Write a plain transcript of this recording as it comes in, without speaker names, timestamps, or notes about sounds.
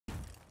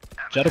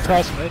Jet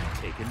across mid.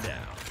 Taken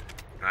down.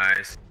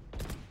 Nice.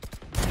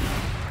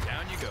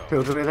 Down you go.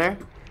 Who's over there?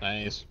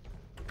 Nice.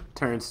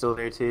 Turn's still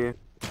there too.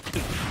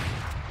 He's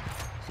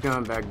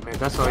going back, man.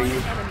 That's all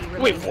you.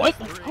 Wait, what?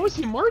 How is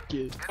he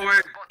market? Oh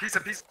wait,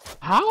 piece.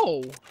 How?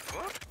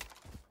 What?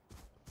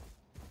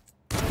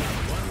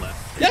 One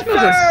left. That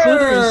was a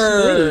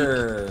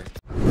slippery snake.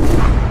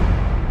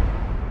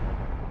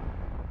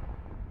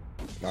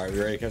 Alright, we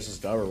ready to catch this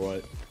dub or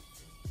what?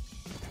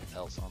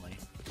 Else only.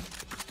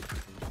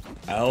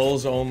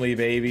 L's only,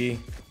 baby.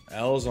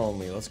 L's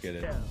only. Let's get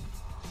it.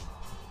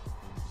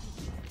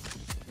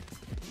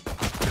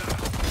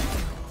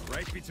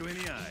 Right between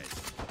the eyes.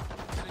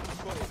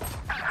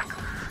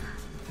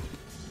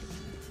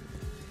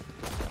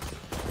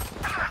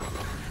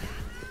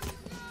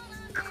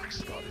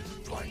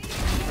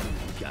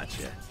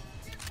 Gotcha.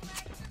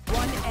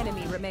 One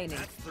enemy remaining.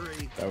 That's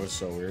 3. That was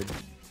so weird.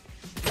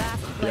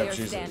 Last player Yep,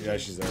 standing.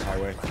 she's there.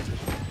 Highway.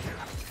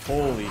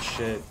 Holy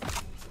shit.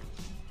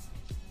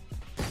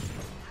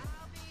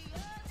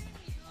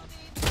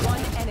 One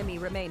enemy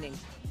remaining.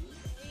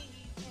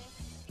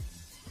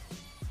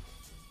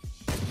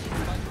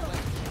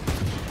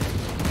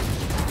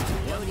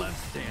 One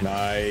left standing.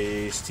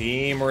 Nice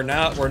team. We're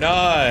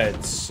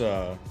nuts.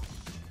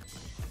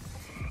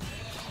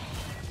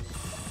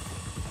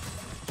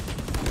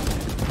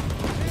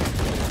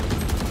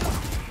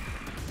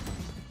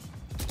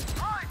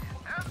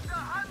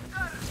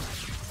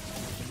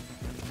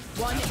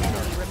 One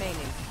enemy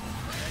remaining.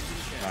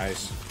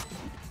 Nice.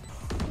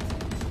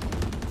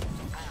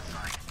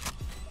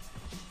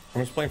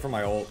 I'm just playing for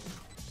my ult.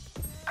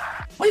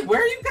 Wait,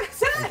 where are you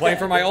guys at? I'm playing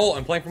for my ult.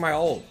 I'm playing for my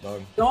ult,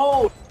 Doug.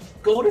 No,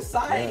 go to Yeah,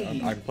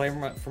 side. I'm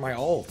playing for my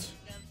ult.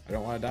 I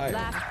don't want to die.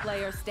 Last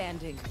player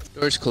standing.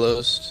 Door's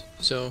closed,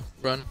 so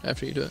run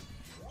after you do it.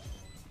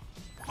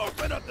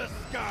 Open up the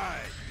sky.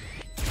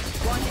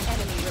 One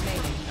enemy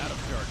remaining. Out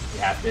of charge. You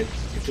have it.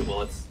 Get 2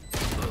 bullets.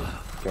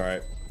 It's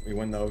alright. We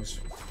win those.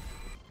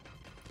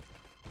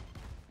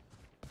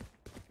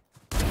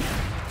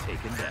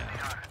 Taken down.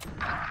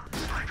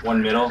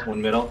 One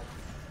middle.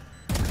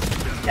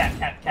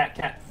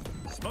 Cat.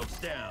 Smoke's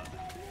down.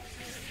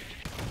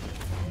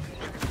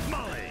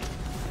 Molly.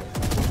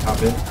 Top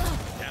it.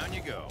 Down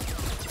you go.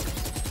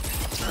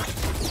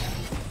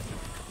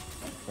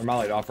 We're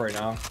mollied off right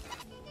now.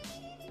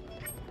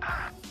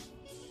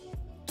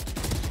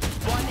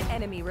 One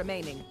enemy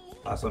remaining.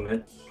 Last one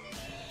hit.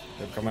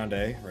 They're coming on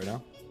A right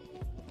now.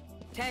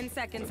 10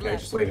 seconds Okay,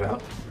 left. just wait it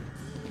out.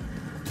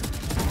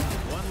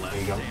 One left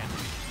There you go. standing.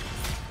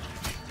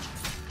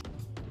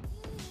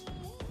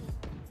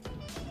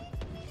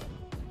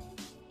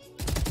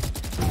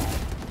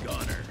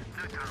 Goner.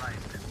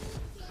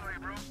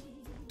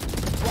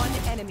 One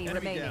enemy Enemy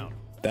remaining. down.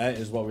 That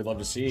is what we'd love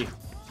to see.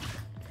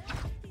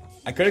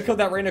 I could have killed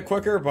that Reyna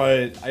quicker,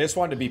 but I just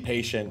wanted to be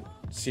patient.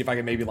 See if I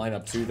can maybe line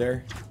up 2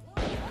 there.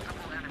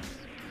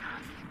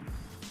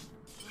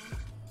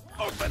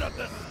 Open up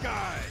the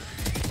sky.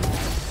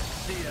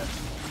 See ya.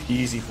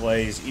 Easy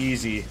plays,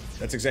 easy.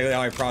 That's exactly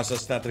how I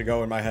processed that to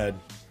go in my head.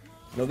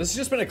 No, this has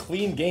just been a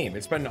clean game.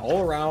 It's been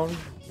all around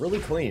really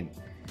clean.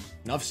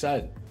 Enough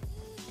said.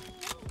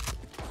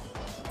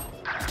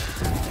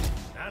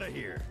 Out of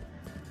here.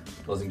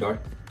 Closing door.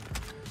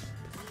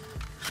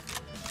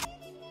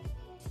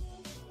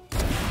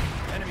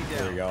 Enemy There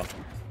down. we go.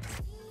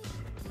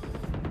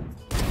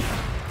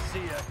 See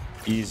ya.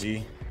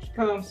 Easy. She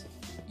comes.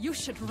 You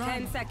should run.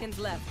 10 seconds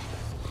left.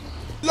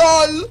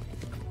 LOL!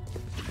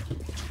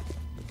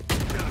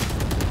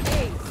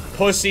 Ace.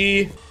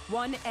 Pussy.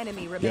 One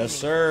enemy remaining. Yes,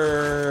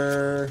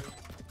 sir.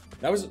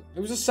 It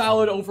was a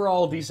solid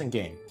overall decent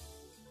game.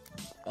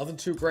 Nothing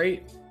too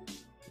great.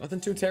 Nothing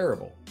too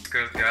terrible.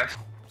 Good guys.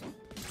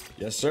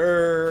 Yes,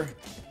 sir.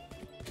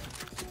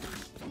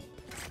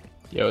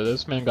 Yo,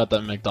 this man got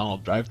that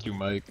McDonald's drive-thru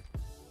mic.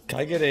 Can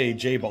I get a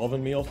J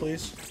Balvin meal,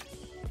 please?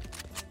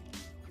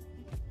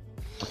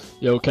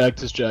 Yo,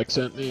 Cactus Jack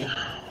sent me.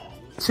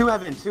 2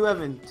 heaven,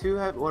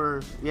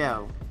 or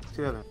yeah,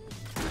 2 heaven.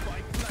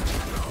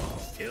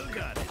 Still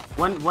got it.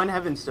 One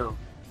heaven still.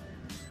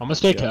 I'm gonna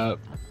stay Yeah. cap.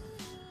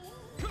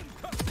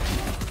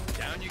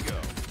 Down you go.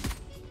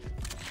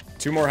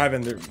 2 more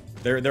heaven.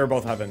 They're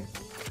both heaven.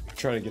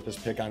 Try to get this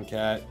pick on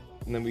Cat,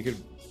 and then we could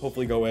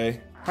hopefully go A.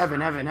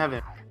 Heaven.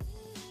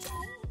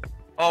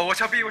 Oh,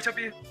 watch out B, watch out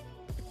B.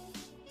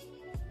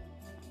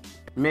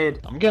 Mid.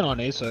 I'm getting on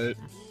A site.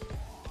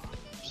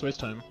 Just waste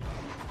time.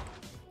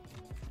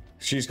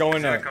 She's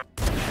going to.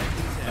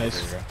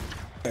 Nice.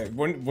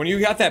 When you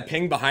got that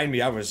ping behind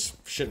me, I was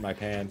shitting my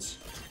pants.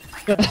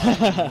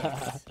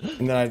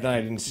 And then I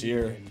didn't see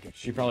her.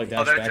 She probably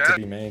dashed that back Jet?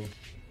 to B main.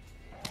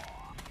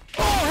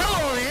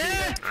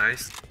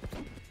 Nice.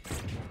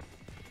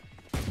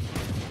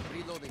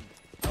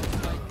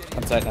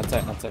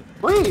 Outside.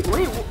 Wait.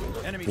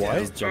 Enemy What?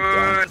 down.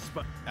 Jump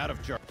down. Out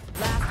of charge.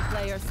 Last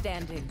player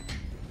standing.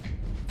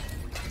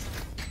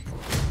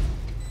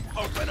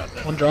 Open up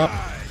the One drop.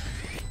 sky.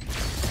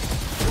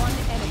 One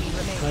enemy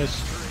remaining.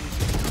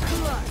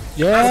 Nice.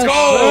 Yeah. Let's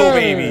go,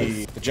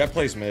 baby! The Jet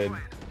plays mid.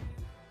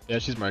 Yeah,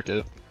 she's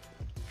market.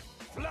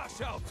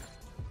 Flash out.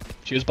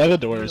 She was by the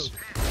doors.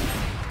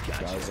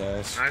 Got his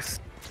ass. Nice.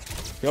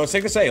 Yo, let's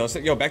take this A.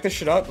 Yo, back this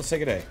shit up. Let's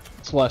take it A.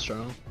 It's the last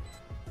round.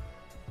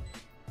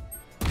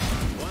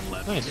 One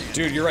left. Nice.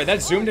 Dude, you're right.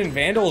 That zoomed in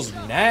Vandal's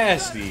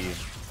nasty.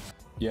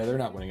 Yeah, they're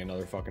not winning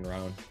another fucking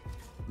round.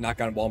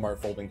 Knock on Walmart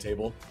folding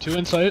table. 2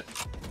 insight.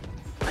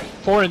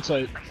 4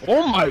 insight.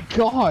 Oh my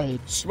god.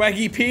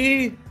 Swaggy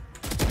P.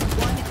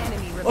 One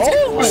enemy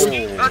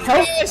remaining. Oh,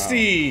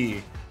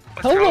 nasty.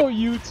 Hello,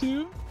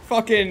 YouTube.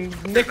 Fucking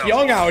Nick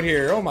Young out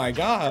here. Oh my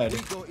god.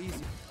 Go easy.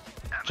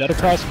 Jet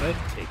across mid.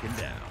 Taken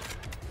down.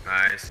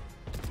 Nice.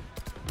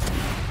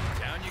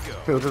 Down you go.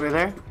 Fields over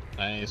there.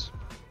 Nice.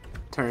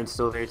 Turn's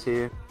still there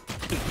too.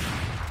 She's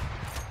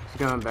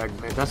going back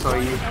mid. That's all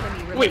you.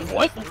 Enemy remaining. Wait,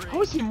 what?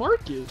 How is he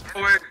market?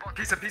 Oh wait,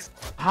 piece.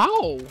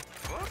 How? One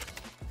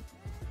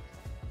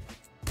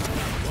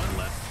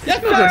left.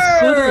 Yes, a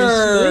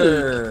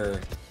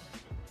sir.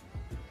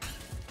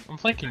 I'm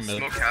flanking mid.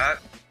 Smoke hat.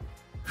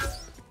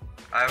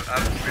 I've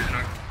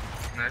vision.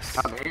 Nice.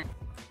 Top eight.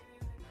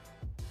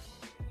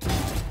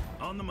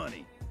 On the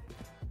money.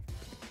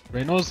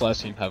 Reyno's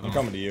last team have I'm him.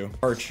 coming to you.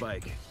 Perch.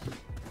 Spike.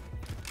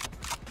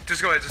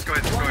 Just go ahead.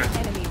 One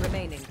enemy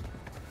remaining.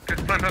 Good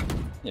plan.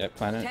 Yeah,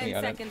 planet.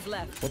 10 seconds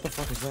left. What the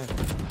fuck is that?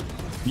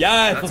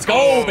 Yes, let's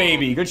go,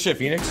 baby. Good shit,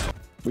 Phoenix.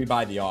 We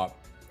buy the op.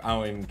 I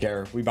don't even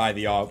care. We buy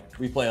the op.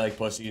 We play like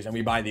pussies, and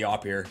we buy the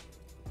op here.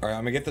 All right,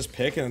 I'm gonna get this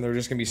pick, and then they're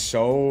just gonna be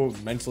so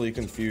mentally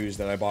confused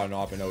that I bought an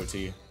op in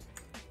OT.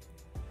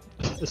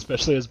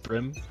 Especially as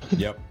Brim.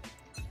 Yep.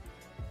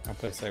 I'll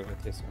play safe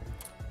with this one.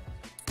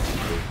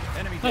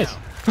 Enemy Nice.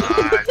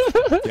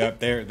 down. Yep.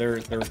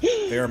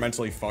 They are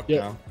mentally fucked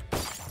Yep. now.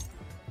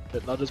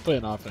 But not just play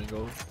an off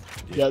angle.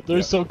 Yeah,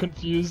 they're so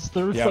confused.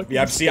 They're Yep. fucking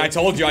Yep. See, I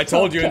told you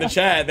in the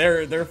chat.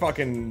 They're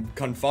fucking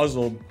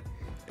confuzzled.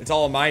 It's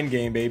all a mind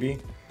game, baby.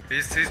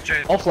 He's changed.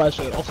 I'll flash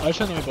it. and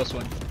then we bust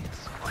one.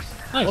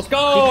 Nice. Let's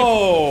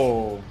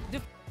go,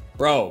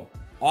 bro.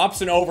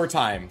 Ops in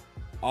overtime.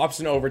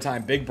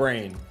 Big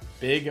brain.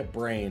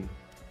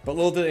 But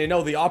little did they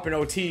know the op in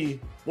OT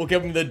will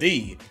give them the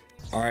D.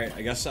 All right,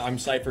 I guess I'm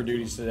Cypher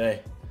duties today.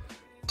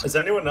 Is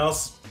anyone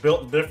else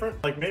built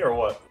different like me or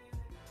what?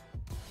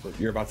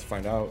 You're about to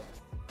find out.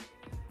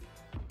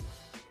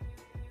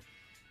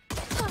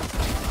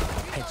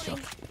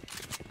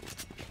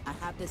 I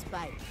have this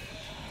bite.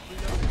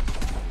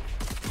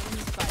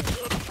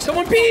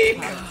 Someone peek!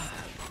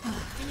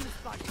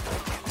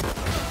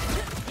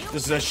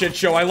 This is a shit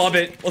show. I love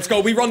it. Let's go.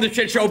 We run the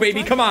shit show,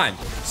 baby. Come on.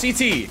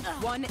 CT.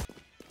 One.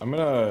 I'm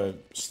gonna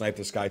snipe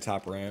this guy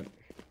top ramp.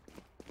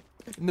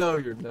 No,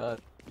 you're not.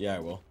 Yeah, I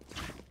will.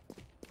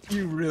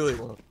 You really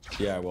won't.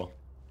 Yeah, I will.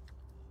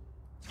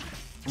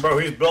 Bro,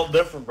 he's built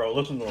different, bro.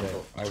 Listen to him.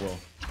 Bro. I will.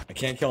 I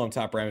can't kill him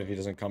top ramp if he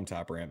doesn't come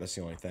top ramp. That's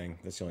the only thing.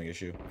 That's the only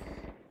issue.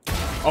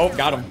 Oh,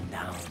 got him.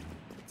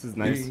 This is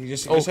nice. You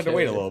just had to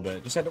wait a little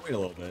bit.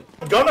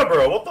 Gunna,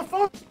 bro. What the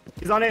fuck?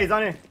 He's on A. He's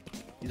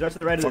right to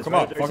the right of Fuck this. him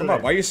up. Fuck him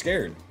up. Why are you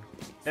scared?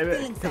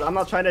 Because I'm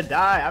not trying to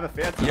die. I have a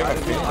phantom. You have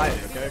a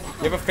phantom. Okay?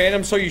 You have a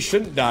phantom, so you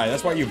shouldn't die.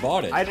 That's why you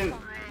bought it. I didn't.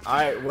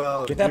 Alright,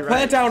 well. Get that you're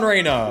plant right. down,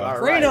 Reyna. All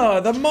Reyna, right.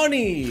 the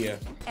money.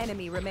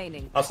 Enemy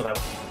remaining. Awesome.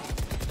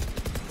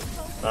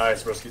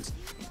 Nice, broskies.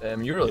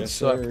 Damn, you really Yes,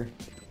 suck. sir.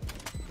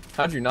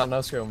 How'd you not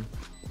no-scope him?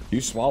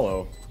 You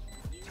swallow.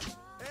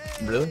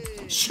 Really?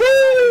 Shoo!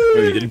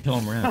 you didn't kill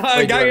him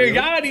right.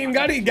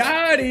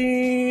 Got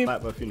him.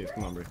 But Phoenix,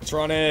 come on, bro. Let's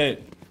run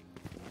it.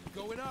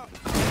 Going up.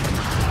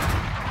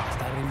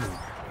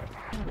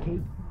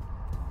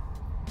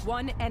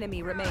 One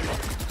enemy remaining.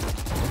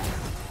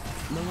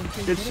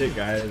 Good shit,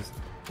 guys.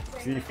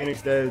 See,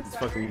 Phoenix dead. It's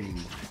fucking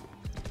easy.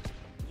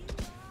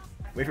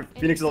 Wait for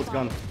Phoenix's ult's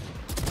gone.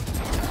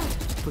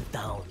 Put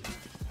down.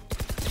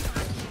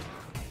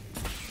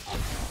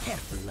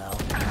 Careful now.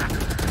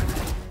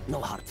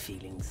 No hard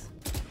feelings.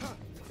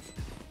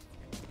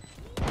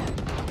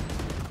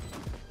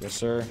 Yes,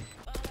 sir.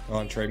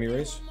 On trade me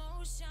race.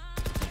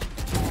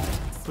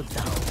 Put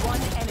down. One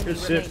enemy Good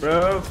remaining. shit,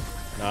 bro.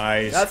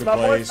 Nice. That's Good my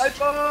boy, plays.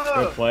 Cypher!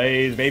 Good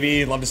plays,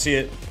 baby. Love to see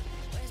it.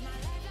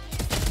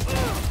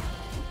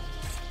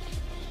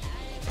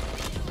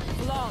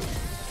 Long.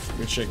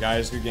 Good shit,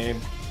 guys. Good game.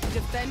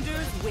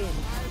 Defenders win.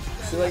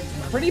 So, like,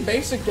 pretty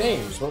basic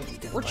games.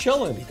 We're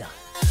chilling.